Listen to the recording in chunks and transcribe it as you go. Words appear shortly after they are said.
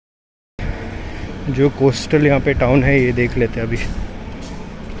जो कोस्टल यहाँ पे टाउन है ये देख लेते हैं अभी।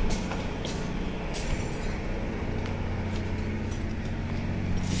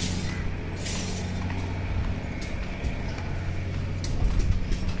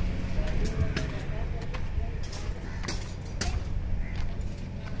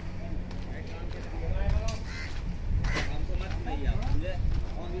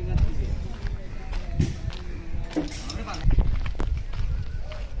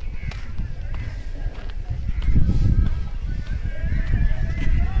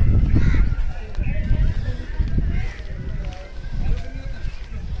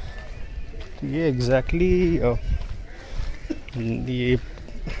 ये एग्जैक्टली ये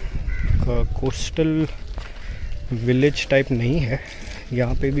कोस्टल विलेज टाइप नहीं है।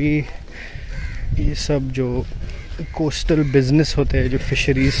 यहाँ पे भी ये सब जो कोस्टल बिजनेस होते हैं, जो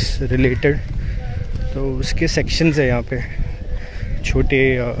फिशरीज रिलेटेड, तो उसके सेक्शंस है यहाँ पे। छोटे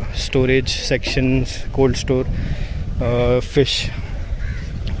storage sections, cold store, fish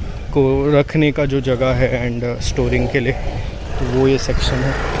को रखने का जो जगह है एंड स्टोरिंग के लिए, तो वो ये सेक्शन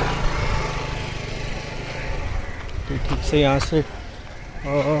है। ठीक से यहाँ से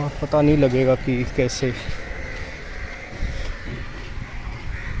पता नहीं लगेगा कि कैसे।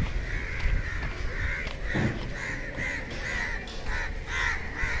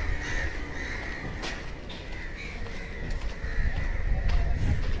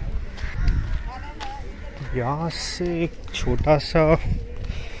 यहाँ से एक छोटा सा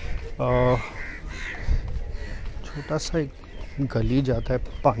एक गली जाता है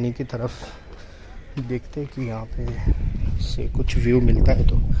पानी की तरफ। देखते हैं कि यहाँ पे से कुछ व्यू मिलता है,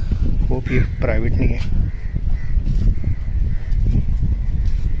 तो वो भी प्राइवेट नहीं है।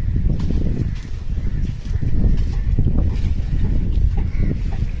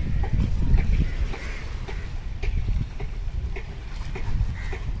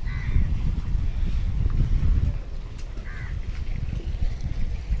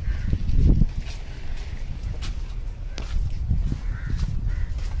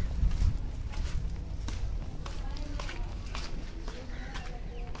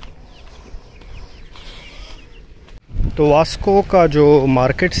 तो वास्को का जो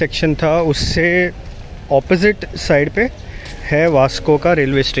मार्केट सेक्शन था उससे ऑपोजिट साइड पे है वास्को का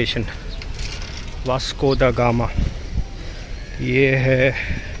railway station, Vasco the gamma. ये है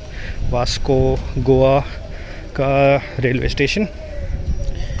वास्को गोवा का रेलवे स्टेशन।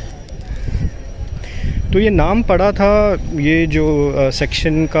 तो ये नाम पड़ा था ये जो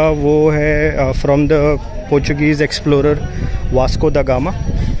सेक्शन का, वो है from the Portuguese explorer Vasco the gamma.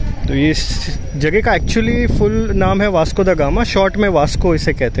 तो ये जगह का एक्चुअली फुल नाम है वास्को द गामा, शॉर्ट में वास्को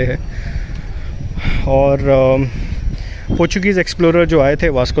इसे कहते हैं। और पोर्चुगीज़ एक्सप्लोरर जो आए थे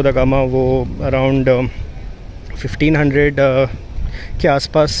वास्को द गामा, वो अराउंड 1500 के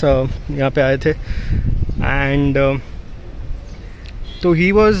आसपास यहाँ पे आए थे। एंड तो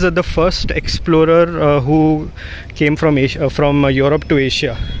he was the first explorer who came from Europe to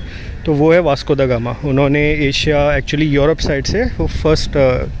Asia. तो वो है वास्को द गामा। उन्होंने एशिया, एक्चुअली यूरोप साइड से वो फर्स्ट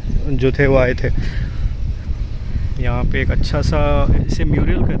जो थे वो आए थे। यहाँ पे एक अच्छा सा, इसे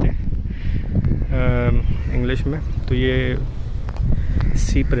म्यूरल कहते हैं इंग्लिश में। तो ये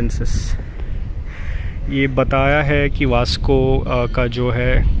सी प्रिंसेस, ये बताया है कि वास्को का जो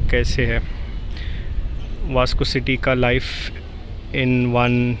है कैसे है, वास्को सिटी का life in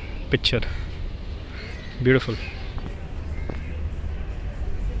one picture. Beautiful.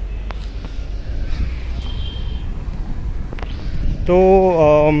 तो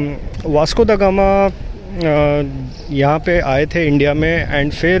वास्को द गामा यहाँ पे आए थे इंडिया में,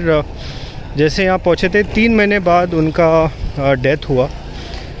 एंड फिर जैसे यहाँ पहुँचे थे 3 महीने बाद उनका डेथ हुआ।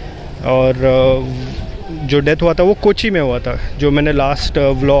 और जो डेथ हुआ था वो कोची में हुआ था, जो मैंने लास्ट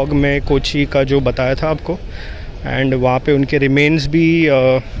व्लॉग में कोची का जो बताया था आपको। एंड वहाँ पे उनके रिमेन्स भी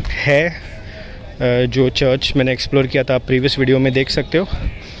है, जो चर्च मैंने एक्सप्लोर किया था, आप प्रीवियस वीडियो में देख सकते हो।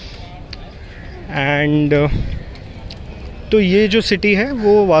 एंड तो ये जो सिटी है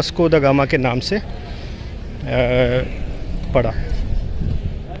वो वास्को द गामा के नाम से पड़ा।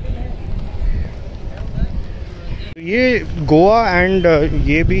 ये गोवा एंड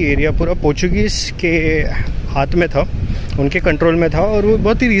ये भी एरिया पूरा पोर्चुगीज़ के हाथ में था, उनके कंट्रोल में था। और वो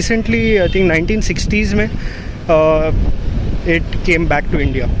बहुत ही रिसेंटली, आई थिंक 1960s में it came back to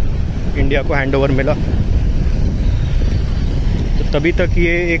India को हैंड ओवर मिला। तो तभी तक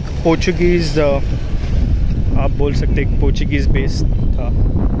ये एक पोर्चुगीज़, आप बोल सकते हैं पोर्चुगीज़ बेस था।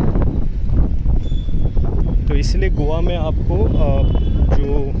 तो इसलिए गोवा में आपको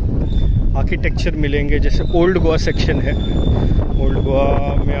जो आर्किटेक्चर मिलेंगे, जैसे ओल्ड गोवा सेक्शन है, ओल्ड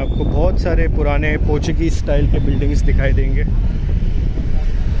गोवा में आपको बहुत सारे पुराने पोर्चुगीज़ स्टाइल के बिल्डिंग्स दिखाई देंगे।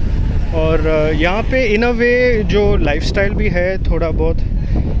 और और यहाँ पे इन अ वे जो लाइफस्टाइल भी है थोड़ा बहुत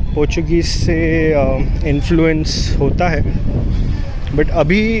पोर्चुगीज़ से इन्फ्लुएंस होता है, बट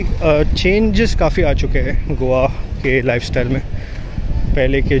अभी चेंजेस काफ़ी आ चुके हैं गोवा के लाइफस्टाइल में।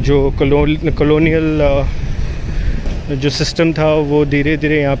 पहले के जो कॉलोनियल जो सिस्टम था वो धीरे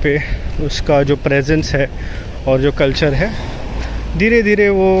धीरे यहाँ पे उसका जो प्रेजेंस है और जो कल्चर है धीरे धीरे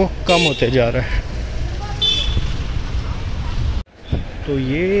वो कम होते जा रहा है। तो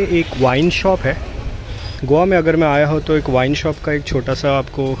ये एक वाइन शॉप है। गोवा में अगर मैं आया हो तो एक वाइन शॉप का एक छोटा सा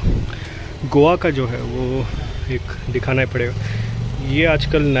आपको गोवा का जो है वो एक दिखाना ही पड़ेगा। ये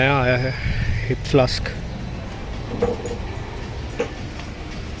आजकल नया आया है हिप फ्लास्क।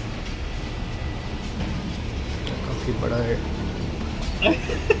 काफ़ी बड़ा है।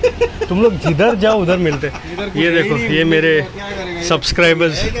 तुम लोग जिधर जाओ उधर मिलते। ये देखो ये मेरे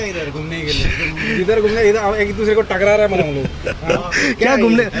सब्सक्राइबर्स घूमने के लिए जिधर घूमने इधर एक दूसरे को टकरा रहा है हम लोग। क्या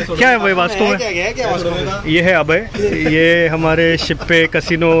घूमने क्या है भाई वास्को में? ये है अभय, ये हमारे शिप पे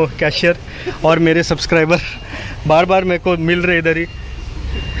कसिनो कैशियर और मेरे सब्सक्राइबर बार बार मेरे को मिल रहे इधर ही।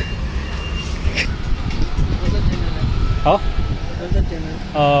 हाँ,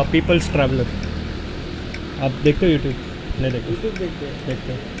 पीपल्स ट्रैवलर। आप देखते हो यूट्यूब? नहीं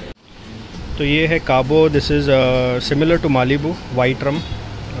देखते। तो ये है काबो। This is similar to Malibu white rum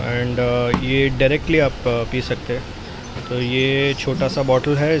and ये डायरेक्टली आप पी सकते हैं। तो ये छोटा सा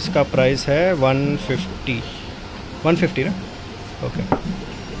बॉटल है, इसका प्राइस है 150 ना? ओके।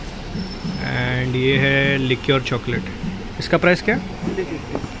 एंड ये है लिक्योर चॉकलेट, इसका प्राइस क्या है?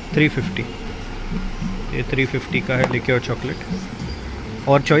 350। ये 350 का है लिक्योर चॉकलेट।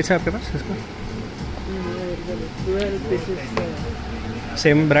 और चॉइस है आपके पास इसका?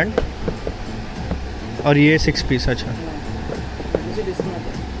 Same brand. और ये 6 पीस। अच्छा,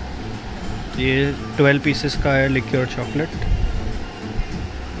 ये 12 पीसेस का है लिक्योर चॉकलेट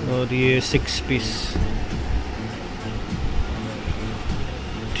और ये 6 पीस।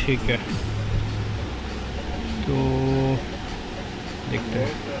 ठीक है, तो देखते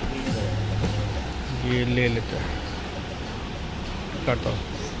हैं, ये ले लेते हैं। करता हूँ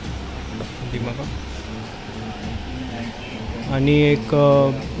दिमाग आणि एक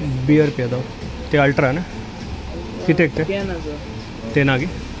बियर पिया ते अल्ट्रा ना किती ते ते नागे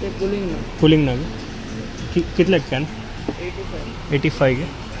कूलिंग नागे कितले कॅन 85 गे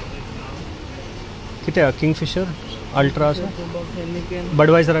किती किंगफिशर अल्ट्रा असं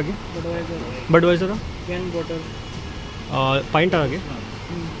बडवायझर आगे बडवायझर पाइंट आगे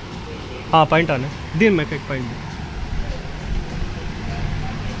हाँ पाइंट आने दिन मैं एक पाइंट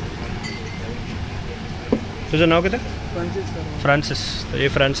तुझं नाव किती? फ्रांसिस। तो ये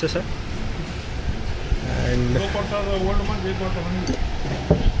फ्रांसिस है एंड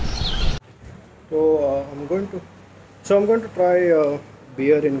तो I'm going to try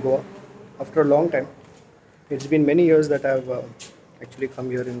beer in Goa after a long time. It's been many years that I've actually come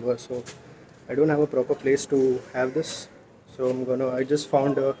here in Goa, so I don't have a proper place to have this. So I just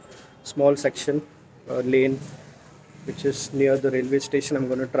found a small section, lane, which is near the railway station. I'm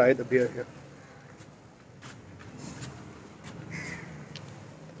going to try the beer here.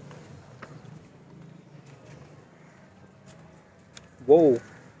 Whoa,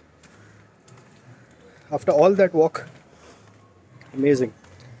 after all that walk, amazing.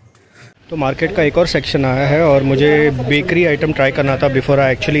 तो market का एक और section आया है और मुझे bakery item try करना था before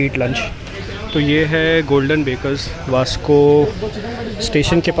I actually eat lunch. तो ये है गोल्डन बेकर्स। वास्को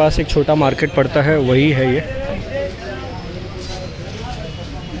स्टेशन के पास एक छोटा मार्केट पड़ता है, वही है ये।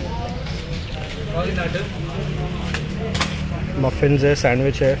 मफिन्स है,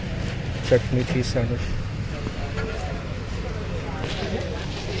 सैंडविच है, चटनी थी sandwich.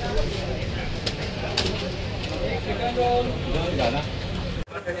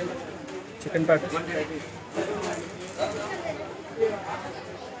 Chicken patties,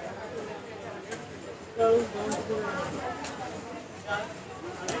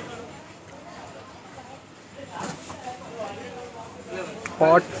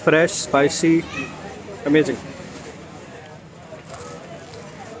 hot, fresh, spicy, amazing.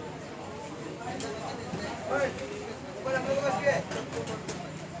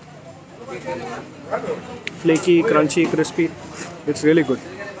 Flaky, crunchy, crispy. It's really good.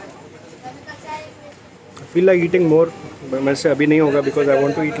 I feel like eating more. मेरे से अभी नहीं होगा because I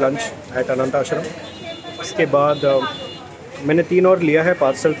want to eat lunch at अनंत आश्रम। इसके बाद मैंने 3 और लिया है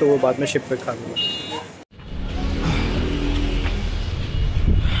पार्सल, तो वो बाद में शिप पे खा लूँगा।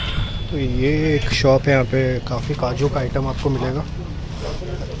 तो ये एक शॉप है, यहाँ पे काफ़ी काजू का आइटम आपको मिलेगा।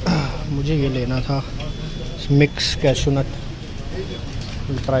 मुझे ये लेना था, mix cashew nut.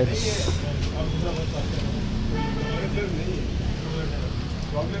 Try this.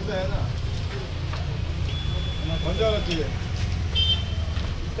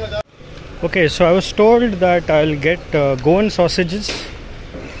 Okay, so I was told that I'll get Goan sausages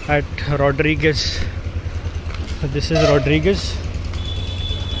at Rodriguez. This is Rodriguez.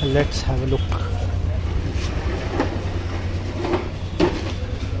 Let's have a look.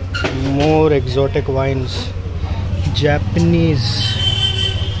 More exotic wines. Japanese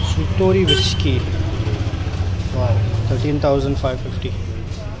Sutori whiskey. Wow, 13,550.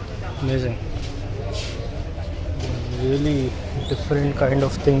 Amazing. Really different kind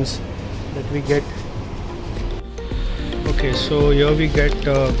of things that we get. Okay, so here we get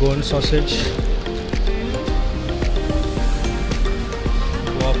Goan sausage,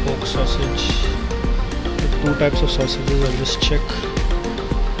 Goa pork sausage, two types of sausages. I'll just check.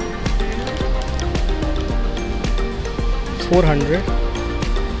 400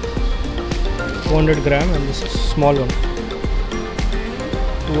 gram, and this is small one.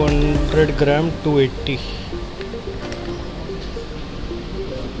 200 gram, 280.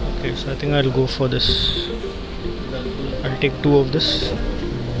 Okay, so I think I'll go for this. I'll take 2 of this.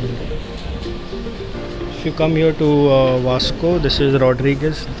 If you come here to Vasco, this is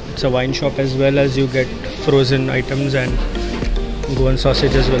Rodriguez. It's a wine shop, as well as you get frozen items and Goan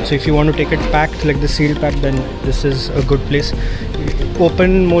sausage as well. So if you want to take it packed, like the sealed pack, then this is a good place.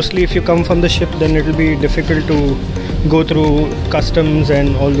 Open mostly if you come from the ship, then it will be difficult to go through customs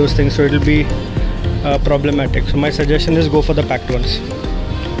and all those things, so it will be problematic. So my suggestion is go for the packed ones.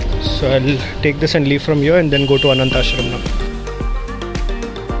 So I'll take this and leave from here and then go to Anantashram now.